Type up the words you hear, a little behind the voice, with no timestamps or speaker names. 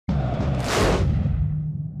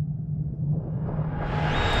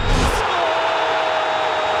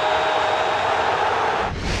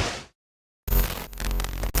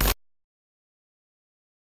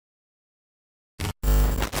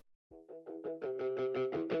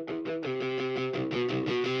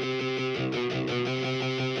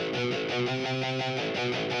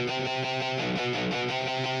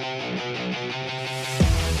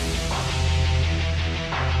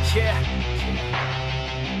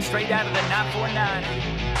straight out of the 949.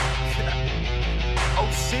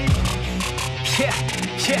 OC.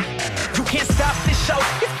 Yeah. You can't stop this show.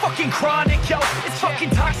 It's fucking chronic, yo. It's fucking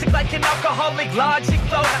toxic like an alcoholic logic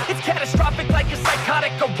flow. It's catastrophic like a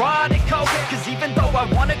psychotic erotic code. Cause even though I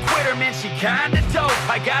wanna quit her, man, she kinda dope.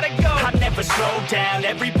 I gotta go. I never slow down.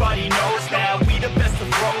 Everybody knows now. We the best to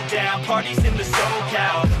throw down. Parties in the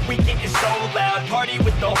SoCal. We getting so loud. Party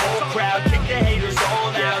with the whole crowd. Kick the haters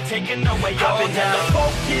all out. Taking away all down. I've been hella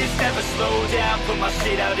focused. Never slow down. Put my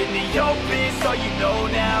shit out in the open. So you know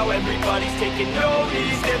now. Everybody's taking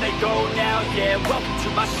notice. There they go now. Yeah, welcome to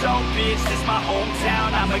my show, bitch. This my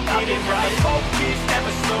hometown. I'ma get it right. Focus.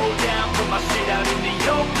 Never slow down. Put my shit out in the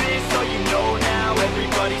open. So you know now.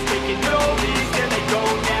 Everybody's taking notice. There they go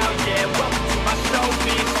now. Yeah, welcome to my show,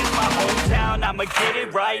 bitch. This my hometown. I'ma get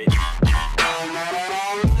it right.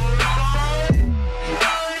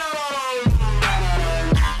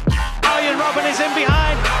 Arjen Robben is in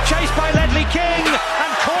behind, chased by Ledley King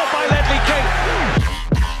and caught by Ledley King.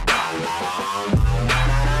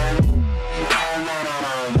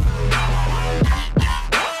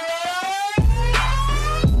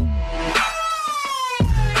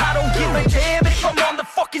 I don't give a damn if I'm on the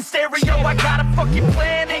fucking stereo. I got a fucking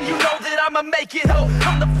plan and you know that I'ma make it, ho.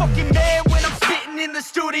 I'm the fucking man when I'm spitting in the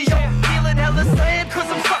studio. Feeling hella slammed cause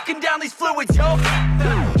I'm sucking down these fluids, yo.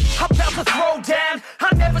 I'm about to throw down,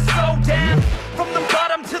 I never slow down. From the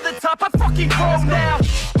bottom to the top, I fucking grow now.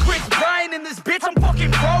 Chris Bryant in this bitch, I'm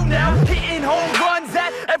fucking pro now. Hitting home runs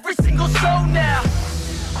at every single show now.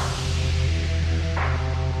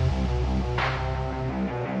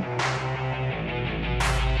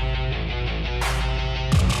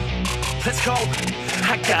 Let's go.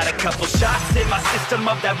 I got a couple shots in my system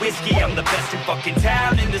of that whiskey. I'm the best in fucking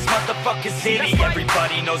town in this motherfucking city.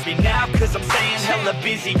 Everybody knows me now cause I'm staying hella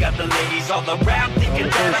busy. Got the ladies all around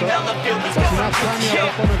thinking that I'm hella filthy cause I'm good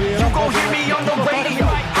shit. You gon' hear me on the radio.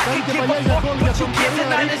 I can give a fuck what you give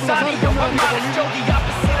tonight is audio. I'm not a show, the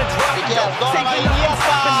opposite of drama. Taking up and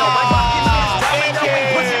stopping, no, I'm rocking this domino. We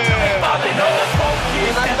push it till they poppin', no, let's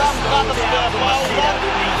focus. Never slow down, put my shit out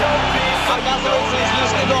in the open. So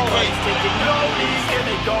you know now, everybody's taking notice. Here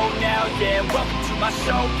they go now, yeah, welcome to my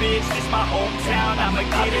show, bitch. This my hometown, I'ma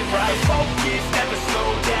get it right. Focus, never slow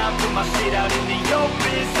down. Put my shit out in the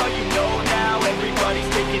open. So you know now, everybody's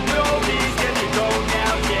taking notice. Here they go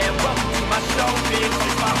now, yeah, welcome to my show, bitch.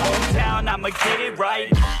 This my hometown, I'ma get it right.